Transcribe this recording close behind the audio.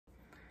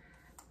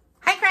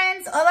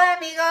students, hola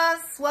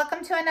amigos.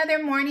 Welcome to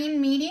another morning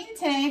meeting.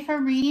 Today for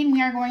reading,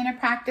 we are going to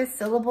practice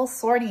syllable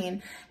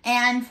sorting.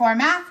 And for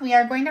math, we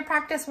are going to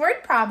practice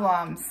word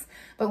problems.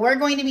 But we're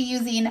going to be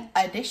using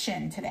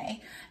addition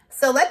today.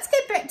 So let's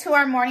get back to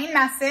our morning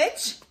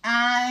message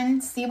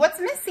and see what's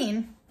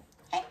missing.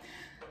 Okay.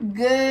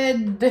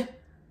 Good.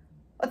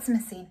 What's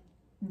missing?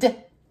 D.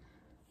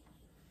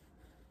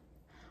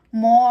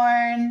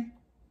 Morn.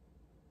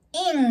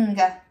 Ing.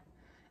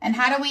 And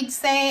how do we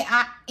say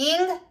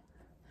ing?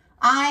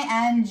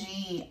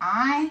 I-N-G.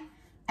 I-N-G.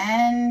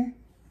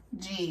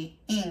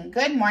 Ing.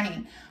 Good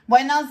morning.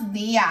 Buenos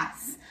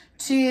dias.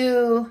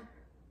 Today,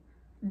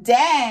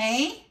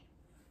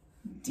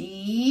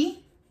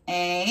 D-A-Y,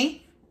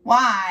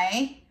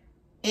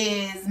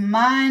 is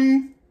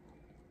Monday.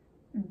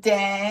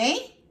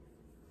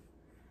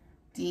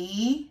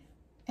 D-A-Y.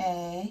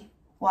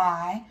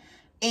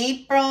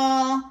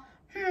 April.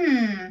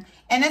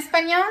 En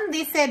español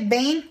dice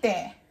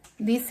 20.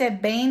 Dice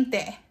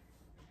 20.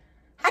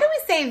 How do we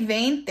say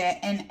 20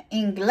 in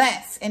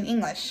English?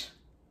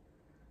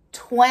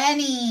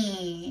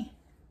 20.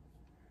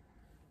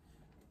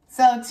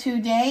 So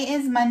today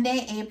is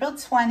Monday, April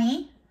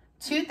 20,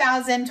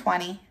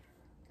 2020.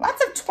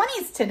 Lots of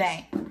 20s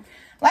today.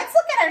 Let's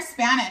look at our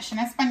Spanish en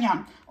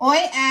español.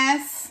 Hoy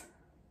es,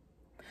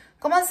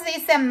 ¿cómo se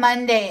dice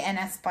Monday en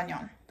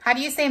español? How do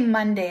you say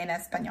Monday en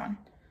español?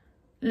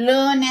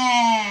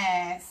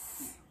 Lunes.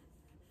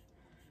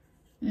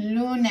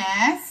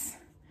 Lunes.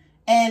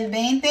 El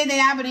 20 de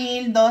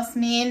abril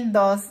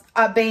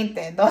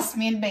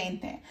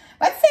 2020.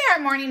 Let's say our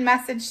morning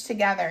message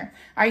together.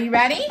 Are you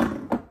ready?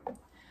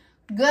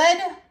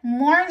 Good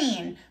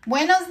morning.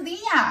 Buenos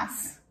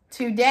dias.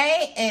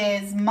 Today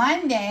is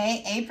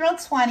Monday, April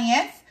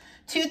 20th,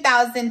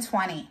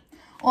 2020.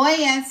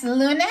 Hoy es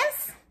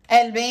lunes,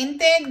 el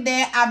 20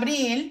 de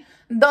abril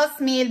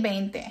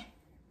 2020.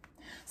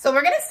 So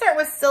we're going to start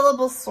with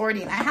syllable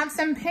sorting. I have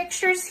some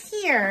pictures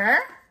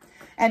here.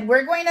 And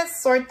we're going to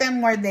sort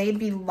them where they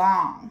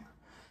belong.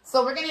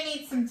 So we're going to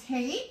need some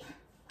tape.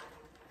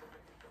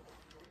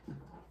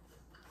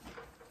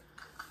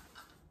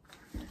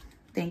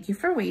 Thank you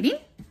for waiting.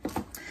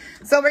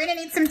 So we're going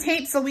to need some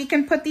tape so we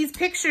can put these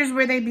pictures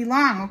where they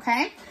belong,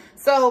 okay?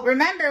 So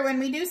remember, when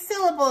we do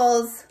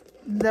syllables,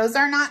 those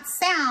are not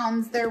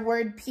sounds, they're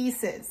word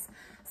pieces.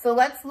 So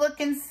let's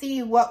look and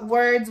see what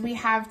words we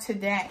have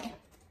today.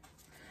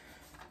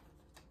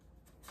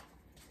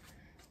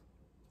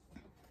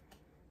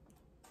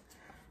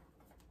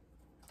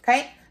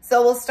 Okay,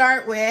 so we'll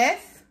start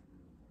with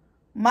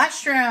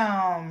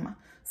mushroom.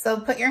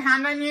 So put your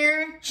hand on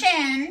your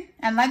chin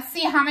and let's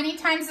see how many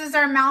times is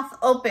our mouth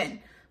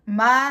open.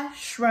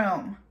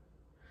 Mushroom.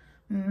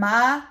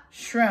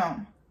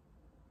 Mushroom.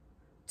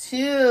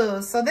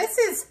 2. So this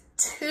is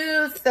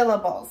 2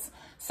 syllables.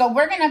 So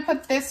we're going to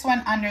put this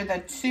one under the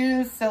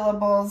 2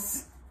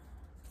 syllables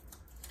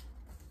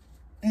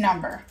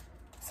number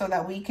so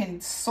that we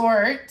can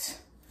sort.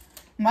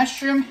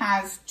 Mushroom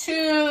has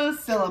 2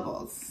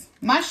 syllables.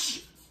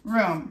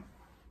 Mushroom.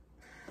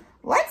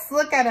 Let's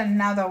look at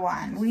another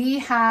one. We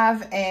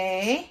have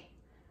a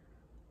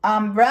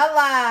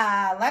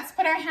umbrella. Let's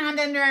put our hand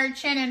under our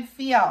chin and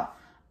feel.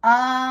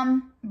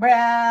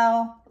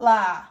 Umbrella.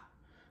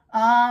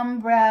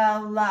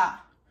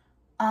 Umbrella.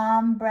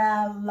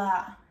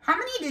 Umbrella. How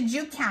many did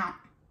you count?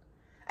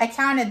 I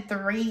counted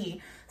 3.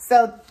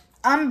 So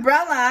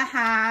umbrella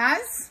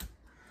has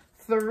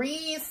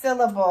 3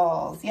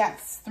 syllables.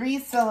 Yes, 3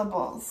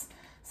 syllables.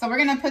 So we're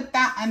going to put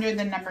that under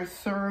the number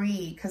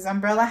 3 because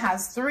umbrella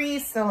has 3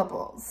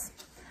 syllables.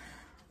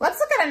 Let's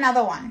look at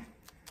another one.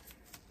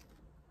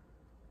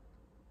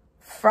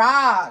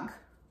 Frog.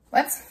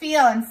 Let's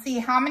feel and see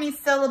how many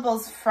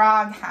syllables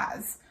frog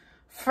has.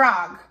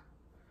 Frog.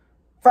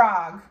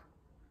 Frog.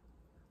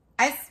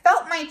 I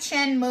felt my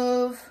chin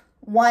move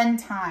 1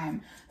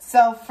 time.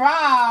 So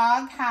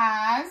frog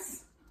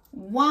has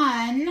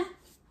 1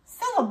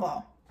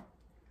 syllable.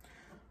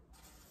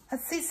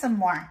 Let's see some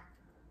more.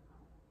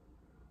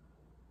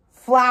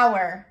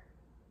 Flower,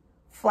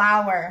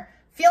 flower.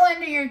 Feel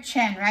under your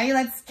chin, right?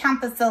 Let's count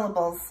the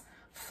syllables.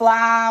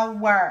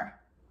 Flower,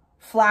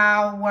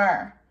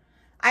 flower.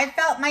 I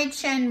felt my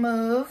chin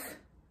move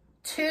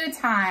 2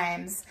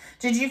 times.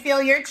 Did you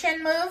feel your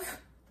chin move?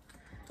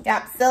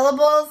 Yep,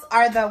 syllables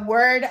are the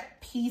word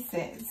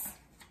pieces.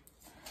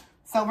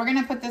 So we're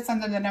gonna put this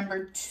under the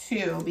number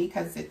 2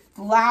 because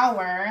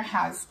flower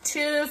has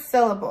 2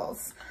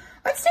 syllables.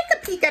 Let's take a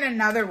peek at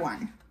another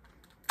one.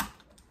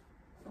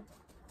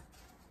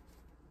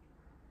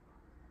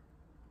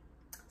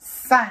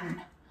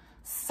 Sun,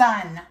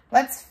 sun.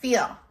 Let's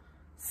feel.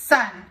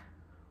 Sun,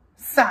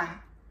 sun.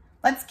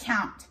 Let's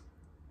count.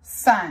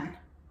 Sun.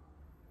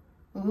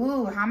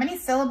 Ooh, how many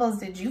syllables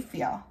did you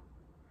feel?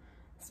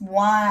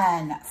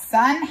 1.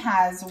 Sun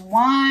has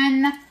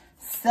 1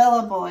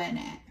 syllable in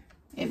it.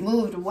 It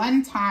moved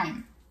 1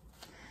 time.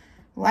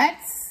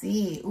 Let's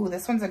see. Ooh,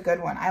 this one's a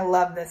good one. I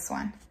love this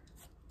one.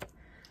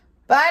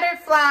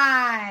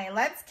 Butterfly.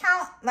 Let's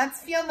count.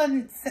 Let's feel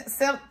the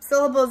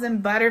syllables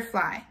in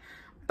butterfly.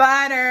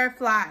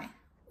 Butterfly.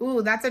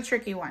 Ooh, that's a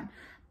tricky one.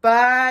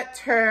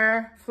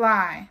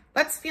 Butterfly.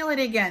 Let's feel it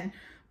again.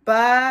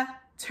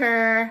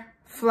 Butterfly.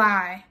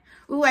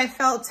 Ooh, I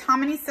felt how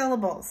many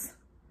syllables?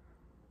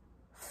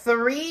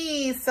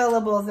 3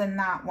 syllables in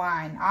that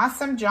one.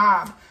 Awesome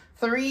job.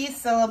 3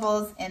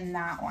 syllables in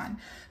that one.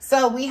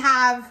 So we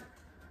have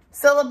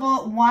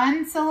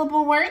one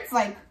syllable words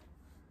like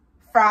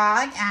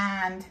frog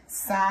and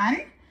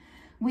sun.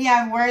 We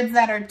have words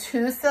that are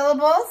 2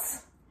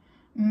 syllables,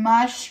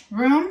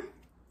 mushroom,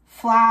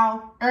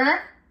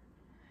 flower,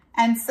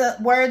 and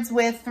words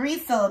with 3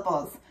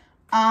 syllables,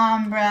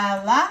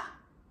 umbrella,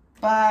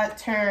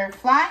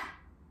 butterfly.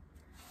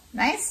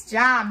 Nice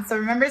job. So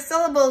remember,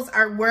 syllables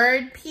are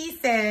word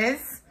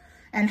pieces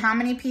and how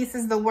many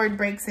pieces the word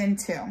breaks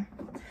into.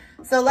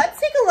 So let's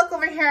take a look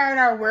over here at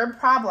our word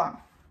problem.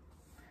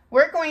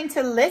 We're going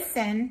to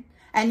listen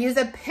and use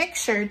a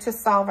picture to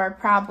solve our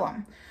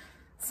problem.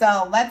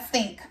 So let's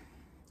think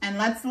and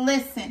let's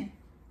listen.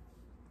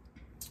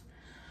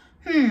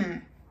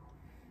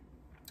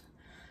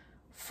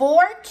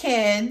 4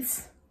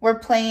 kids were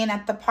playing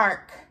at the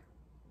park.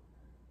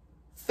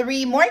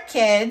 3 more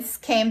kids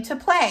came to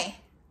play.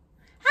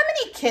 How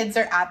many kids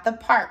are at the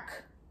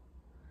park?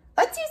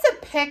 Let's use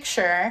a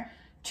picture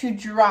to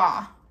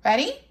draw.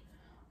 Ready?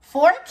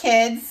 4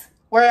 kids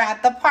were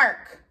at the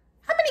park.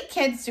 How many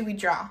kids do we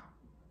draw?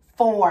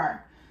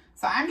 4.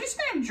 So I'm just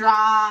going to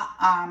draw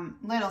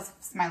little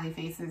smiley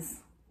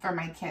faces for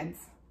my kids.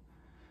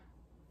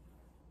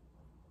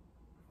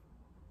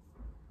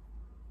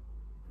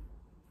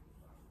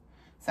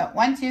 So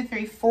 1, 2,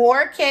 3,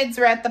 4 kids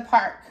were at the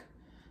park.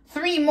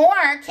 3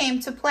 more came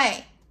to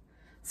play.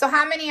 So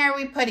how many are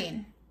we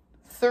putting?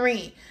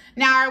 3.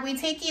 Now, are we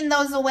taking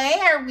those away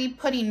or are we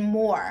putting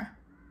more?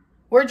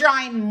 We're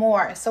drawing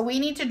more. So we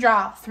need to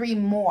draw 3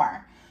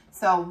 more.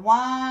 So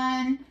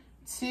 1,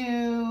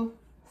 2,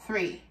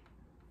 3.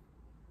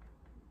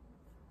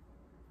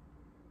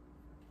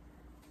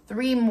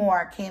 3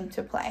 more came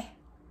to play.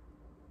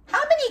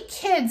 How many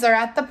kids are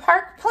at the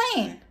park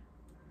playing?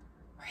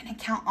 We're going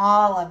to count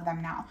all of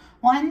them now.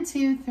 1,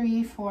 2,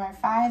 3, 4,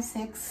 5,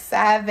 6,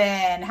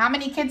 7. How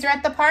many kids are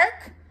at the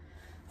park?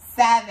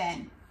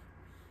 7.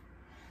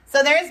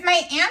 So there's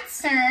my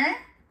answer,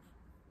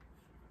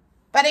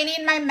 but I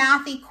need my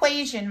math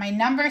equation, my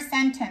number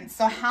sentence.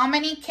 So how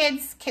many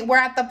kids were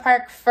at the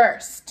park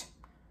first?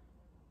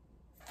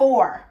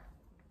 4.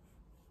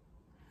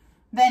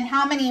 Then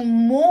how many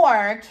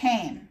more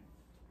came?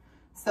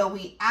 So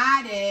we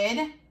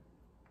added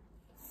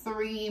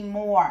 3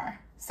 more.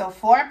 So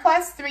 4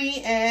 plus 3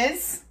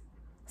 is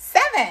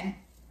 7.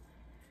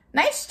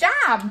 Nice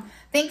job.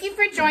 Thank you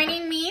for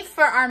joining me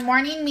for our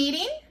morning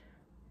meeting.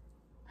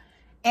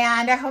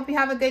 And I hope you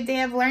have a good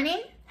day of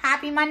learning.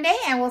 Happy Monday,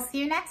 and we'll see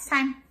you next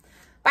time.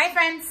 Bye,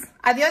 friends.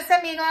 Adios,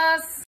 amigos.